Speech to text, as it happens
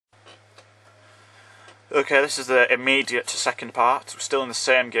Okay, this is the immediate second part. We're still in the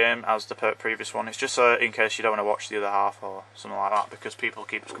same game as the previous one. It's just in case you don't want to watch the other half or something like that, because people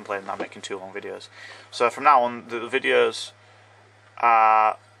keep complaining that I'm making too long videos. So from now on, the videos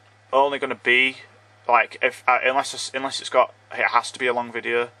are only going to be like unless it has to be a long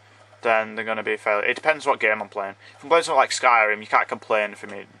video, then they're going to be fairly. It depends what game I'm playing. If I'm playing something like Skyrim, you can't complain for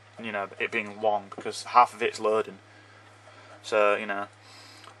me, it being long, because half of it's loading. So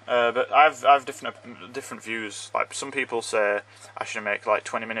but I've different views. Like some people say I should make like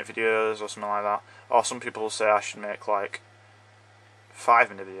 20-minute videos or something like that, or some people say I should make like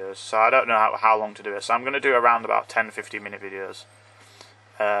 5-minute videos. So I don't know how long to do it. So I'm going to do around about 10-15-minute videos.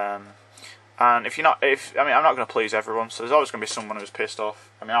 And I'm not going to please everyone. So there's always going to be someone who's pissed off.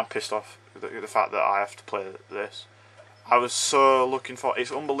 I mean, I'm pissed off with the fact that I have to play this. I was so looking for.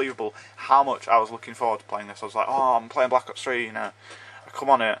 It's unbelievable how much I was looking forward to playing this. I was like, oh, I'm playing Black Ops 3, I come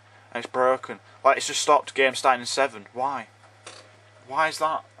on it, and it's broken. Like, it's just stopped game starting in 7. Why? Why is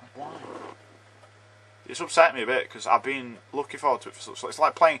that? Why? It's upset me a bit, because I've been looking forward to it for so it's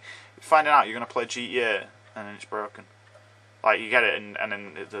like finding out you're going to play GTA, and then it's broken. Like, you get it, and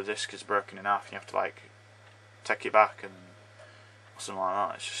then the disc is broken in half, and you have to, like, take it back, and something like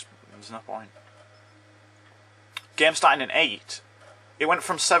that. It's just, there's no point. Game starting in 8. It went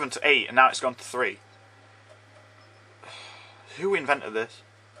from 7 to 8, and now it's gone to 3. Who invented this?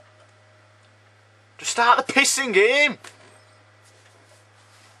 Just start the pissing game!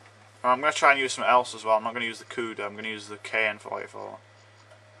 I'm going to try and use something else as well. I'm not going to use the CUDA, I'm going to use the KN44.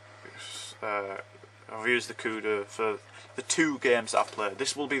 I've used the CUDA for the 2 games that I've played.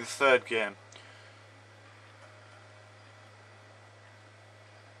 This will be the 3rd game.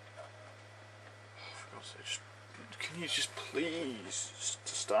 For God's sake, can you just please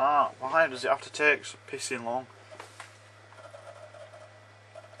start? Why does it have to take so pissing long?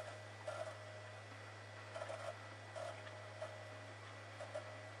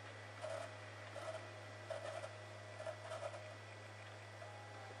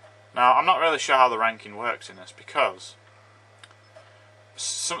 Now, I'm not really sure how the ranking works in this, because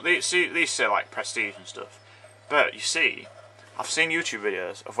these say like prestige and stuff, but you see, I've seen YouTube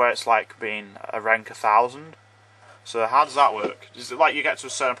videos of where it's like being a rank 1000. So how does that work? Is it like you get to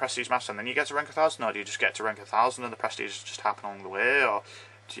a certain prestige master and then you get to rank 1000, or do you just get to rank 1000 and the prestige just happen along the way, or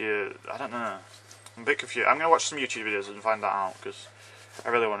do you? I don't know. I'm a bit confused. I'm gonna watch some YouTube videos and find that out, because I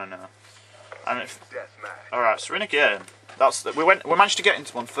really want to know. And alright, so we're in a game. We managed to get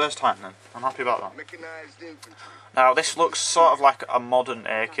into one first time then. I'm happy about that. Now this looks sort of like a modern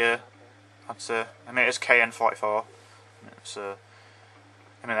AK, I'd say. I mean, it's KN44. So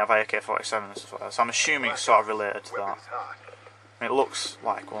they have AK-47 and stuff like that. So I'm assuming it's sort of related to that. I mean, it looks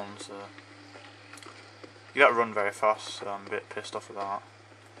like one, so you gotta run very fast, so I'm a bit pissed off with that.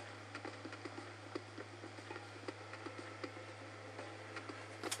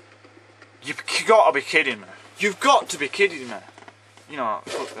 You've got to be kidding me. You've got to be kidding me.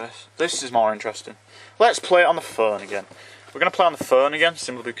 Fuck this. This is more interesting. Let's play it on the phone again. We're going to play on the phone again,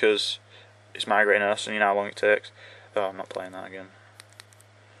 simply because it's migrating us and you know how long it takes. Oh, I'm not playing that again.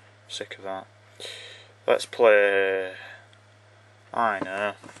 Sick of that. Let's play... I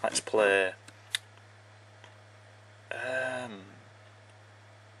know. Let's play...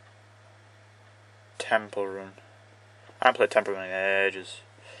 Temple Run. I haven't played Temple Run in ages.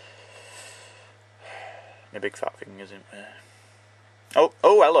 My big fat fingers in there. Oh,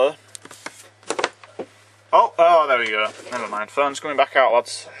 hello. Oh, there we go. Never mind. Phone's coming back out,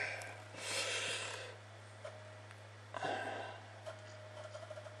 lads.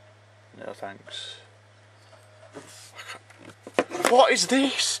 No thanks. What is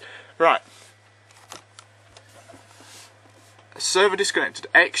this? Right. Server disconnected.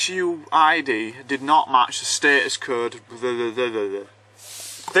 XUID did not match the status code.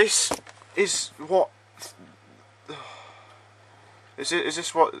 This is what... Is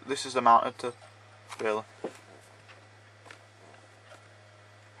this what this is amounted to? Really?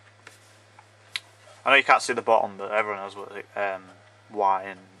 I know you can't see the bottom, but everyone knows what Y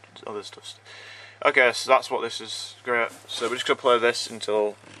and other stuff. Okay, so that's what this is. Great. So we're just gonna play this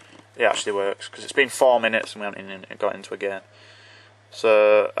until it actually works, because it's been 4 minutes and we haven't even got into a game.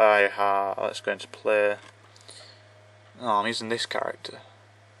 So let's go into play. Oh, I'm using this character.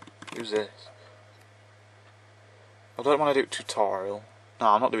 Who's this? I don't want to do tutorial. No,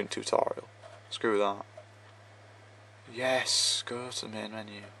 I'm not doing tutorial. Screw that. Yes, go to the main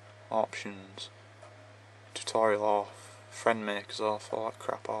menu. Options. Tutorial off. Friend makers off. All that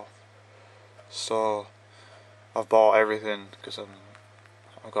crap off. So, I've bought everything because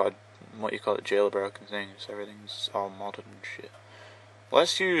I've got what you call it, jailbroken thing. So everything's all modern and shit.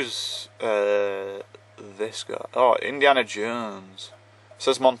 Let's use this guy? Oh, Indiana Jones. It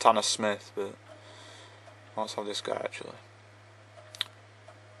says Montana Smith, but let's have this guy actually.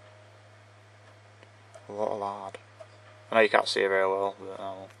 What a lad. I know you can't see it very well, but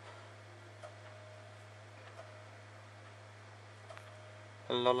I will.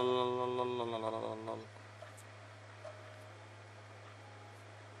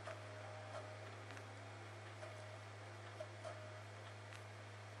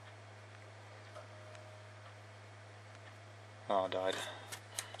 Oh, I died.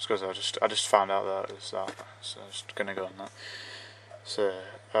 Just because I just found out that it was that, so I'm just gonna go on that. So,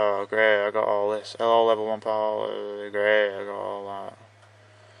 oh great, I got all this. Hello, level 1 power, great, I got all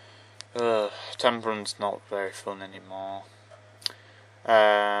that. Temperance not very fun anymore.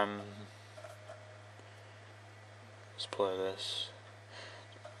 Let's play this.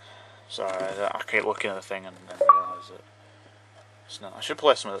 Sorry, I keep looking at the thing and then realise that it's not. I should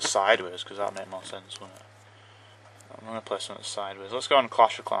play some of the sideways because that'd make more sense, wouldn't it? I'm going to play some of the sideways. Let's go on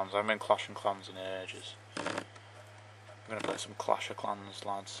Clash of Clans. I haven't been Clash of Clans in ages. I'm going to play some Clash of Clans,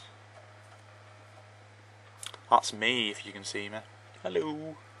 lads. That's me, if you can see me.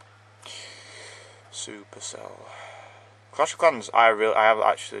 Hello. Supercell. Clash of Clans, I have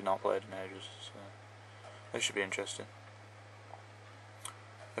actually not played in ages, so this should be interesting.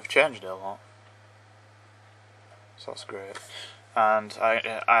 They've changed it a lot, so that's great. And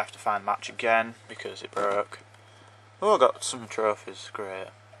I have to find match again because it broke. Oh, I got some trophies, great.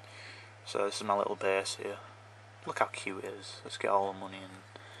 So this is my little base here. Look how cute it is. Let's get all the money and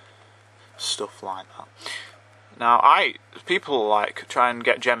stuff like that. Now, people like try and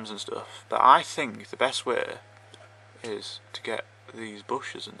get gems and stuff, but I think the best way is to get these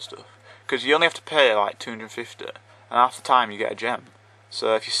bushes and stuff, because you only have to pay like 250, and half the time you get a gem.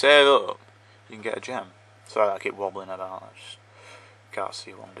 So if you save up, you can get a gem. Sorry, I keep wobbling about. I just can't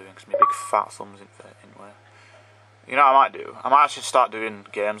see what I'm doing because my big fat thumb's in the way. You know what I might do? I might actually start doing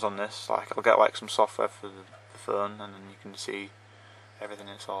games on this. Like I'll get like some software for the phone, and then you can see everything.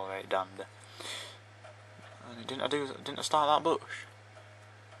 It's all right, dandy. And didn't I start that bush?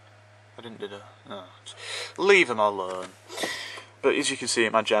 I didn't, did I? No. Leave them alone. But as you can see,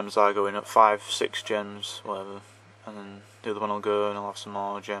 my gems are going up 5, 6 gems, whatever. And then the other one will go, and I'll have some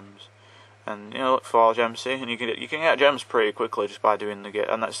more gems. And you know, look, 4 gems, see, and you can get gems pretty quickly just by doing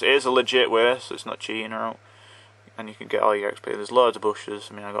the and it is a legit way, so it's not cheating or out. And you can get all your XP. There's loads of bushes.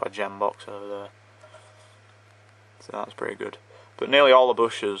 I mean, I got a gem box over there, so that's pretty good. But nearly all the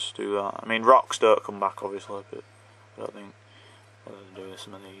bushes do that. I mean, rocks don't come back, obviously, but I don't think I'll do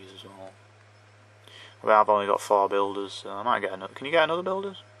some of these as well. Well, I've only got 4 builders, so I might get another. Can you get another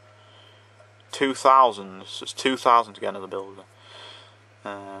builders? 2,000. So it's 2,000 to get another builder.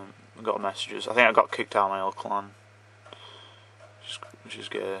 I got messages. I think I got kicked out of my old clan, which is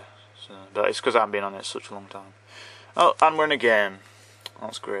gay. So, but it's because I haven't been on it such a long time. Oh, and we're in a game.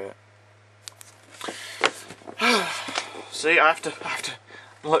 That's great. See, I have to.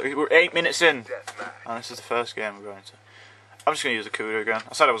 Look, we're 8 minutes in, and this is the first game we're going to. I'm just going to use the Kuda again.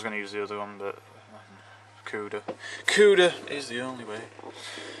 I said I was going to use the other one, but Kuda is the only way.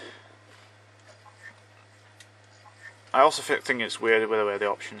 I also think it's weird the way the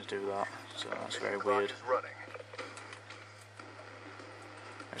options do that, so that's very weird.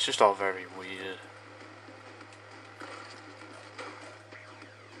 It's just all very weird.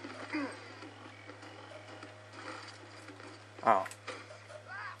 Oh.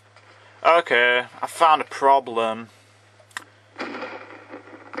 Okay, I found a problem.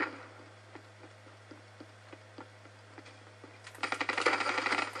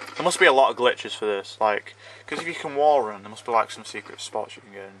 There must be a lot of glitches for this, like, because if you can wall run, there must be like some secret spots you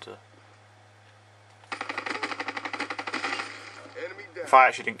can get into. If I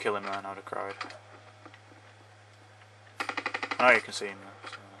actually didn't kill him then, I would have cried. I know you can see him now.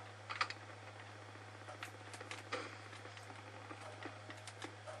 So.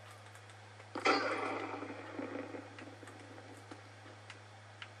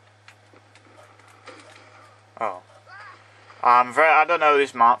 Oh. I don't know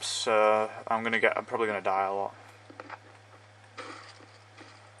these maps, so I'm probably gonna die a lot.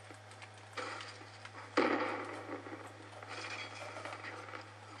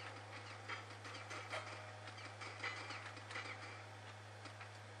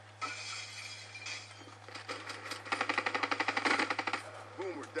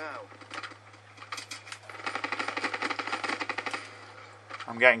 Boom, we're down.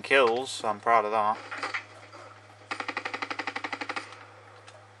 I'm getting kills, so I'm proud of that.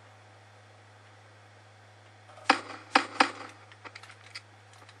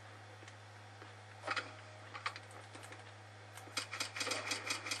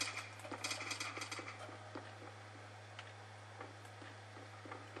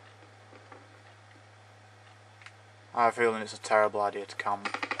 I have a feeling it's a terrible idea to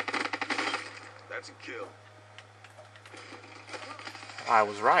camp. That's a kill. I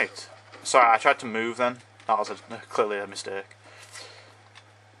was right. Sorry, I tried to move then. That was clearly a mistake.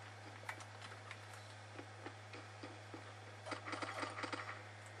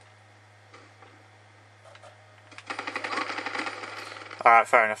 Alright,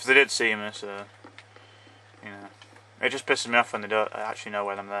 fair enough. They did see me, so, you know. It just pisses me off when they don't actually know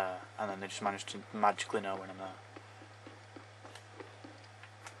when I'm there, and then they just manage to magically know when I'm there.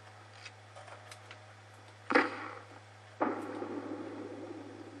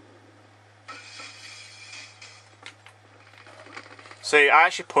 See, I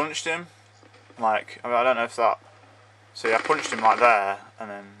actually punched him. Like, I mean, I don't know if that... See, I punched him like there, and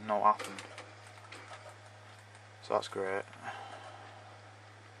then no happened. So that's great.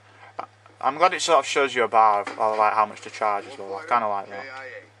 I'm glad it sort of shows you a bar of like how much to charge as well. I kind of like that.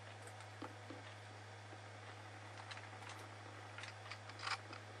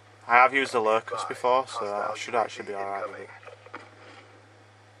 I have used the locust before, so I should actually be alright with it.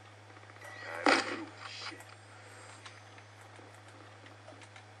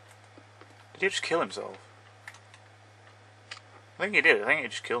 Did he just kill himself? I think he did. I think he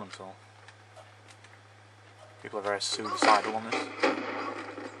just killed himself. People are very suicidal on this.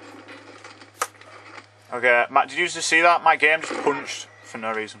 Okay, Matt, did you just see that? My game just punched for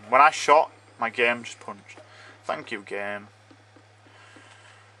no reason. When I shot, my game just punched. Thank you, game.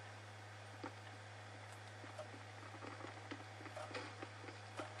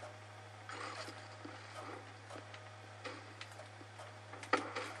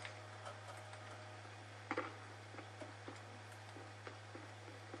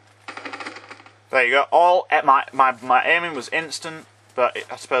 There you go. All at my aiming was instant. But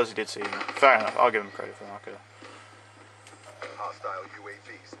I suppose he did see me. Fair enough, I'll give him credit for that. Okay. Hostile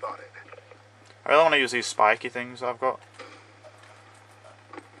UAV spotted. I really want to use these spiky things I've got.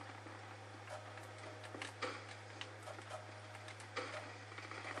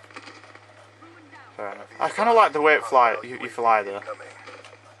 Fair enough. I kind of like the way it fly. You fly there.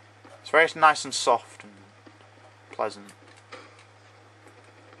 It's very nice and soft and pleasant.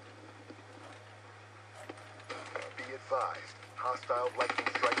 Be advised. Hostile lightning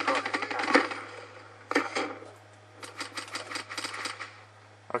strike target active.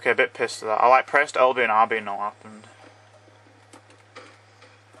 Okay, a bit pissed at that. I like pressed LB and RB and not happened.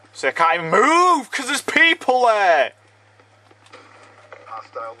 See, I can't even move because there's people there.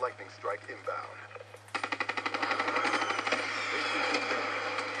 Hostile lightning strike inbound.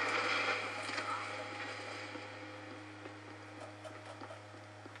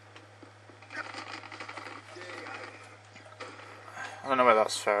 I don't know whether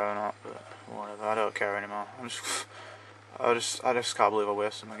that's fair or not, but whatever. I don't care anymore. I just can't believe I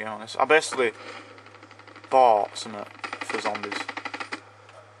wasted my game on this. I basically bought something for zombies.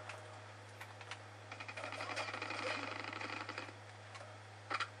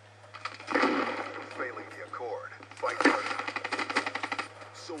 Failing the accord. Fight harder.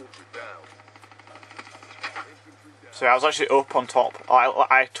 Soldier down. So I was actually up on top.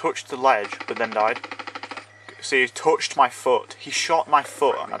 I touched the ledge, but then died. See, he touched my foot. He shot my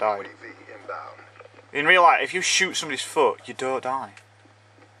foot and I died. In real life, if you shoot somebody's foot, you don't die.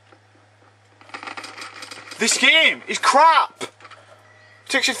 This game is crap! It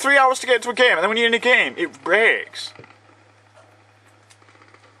takes you 3 hours to get into a game, and then when you're in a game, it breaks.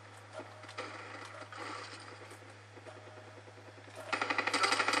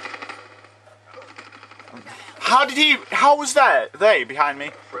 How was they behind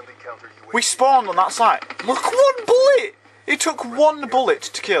me? We spawned on that side. Look, one bullet! It took one bullet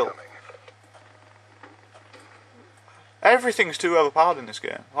to kill. Everything's too overpowered in this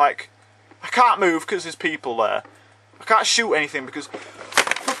game. Like, I can't move because there's people there. I can't shoot anything because...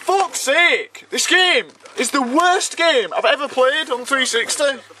 For fuck's sake! This game is the worst game I've ever played on 360.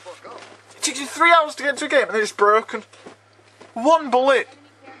 It takes you 3 hours to get into a game and then it's broken. One bullet.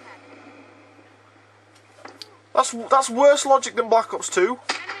 That's worse logic than Black Ops 2.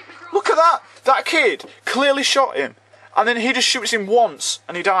 Look at that! That kid clearly shot him. And then he just shoots him once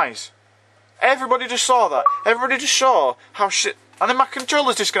and he dies. Everybody just saw that. Everybody just saw how shit... And then my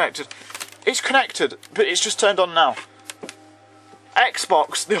controller's disconnected. It's connected, but it's just turned on now.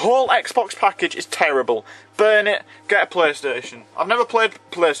 Xbox, the whole Xbox package is terrible. Burn it, get a PlayStation. I've never played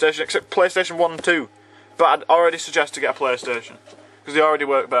PlayStation except PlayStation 1 and 2. But I'd already suggest to get a PlayStation. Because they already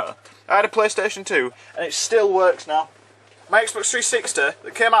work better. I had a PlayStation 2, and it still works now. My Xbox 360,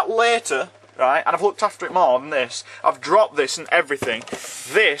 that came out later, right, and I've looked after it more than this. I've dropped this and everything.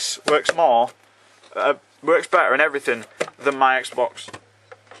 This works more, works better and everything than my Xbox.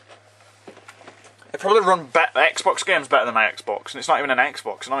 They probably run Xbox games better than my Xbox, and it's not even an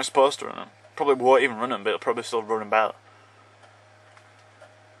Xbox. It's not even supposed to run them. Probably won't even run them, but it'll probably still run them better.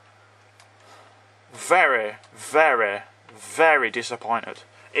 Very, very, very disappointed.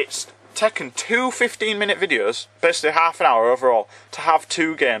 It's taken two 15-minute videos, basically half an hour overall, to have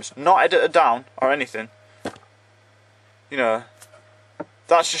 2 games, not edited down or anything. You know,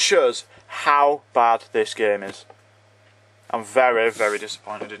 that just shows how bad this game is. I'm very, very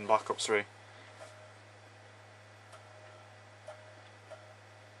disappointed in Black Ops 3.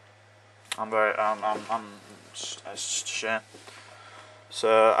 It's just a shame.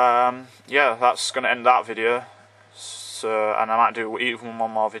 So, yeah, that's going to end that video. So, and I might do even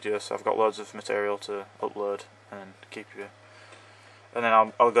one more video, so I've got loads of material to upload and keep you. And then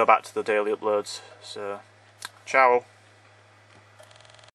I'll go back to the daily uploads. So, ciao.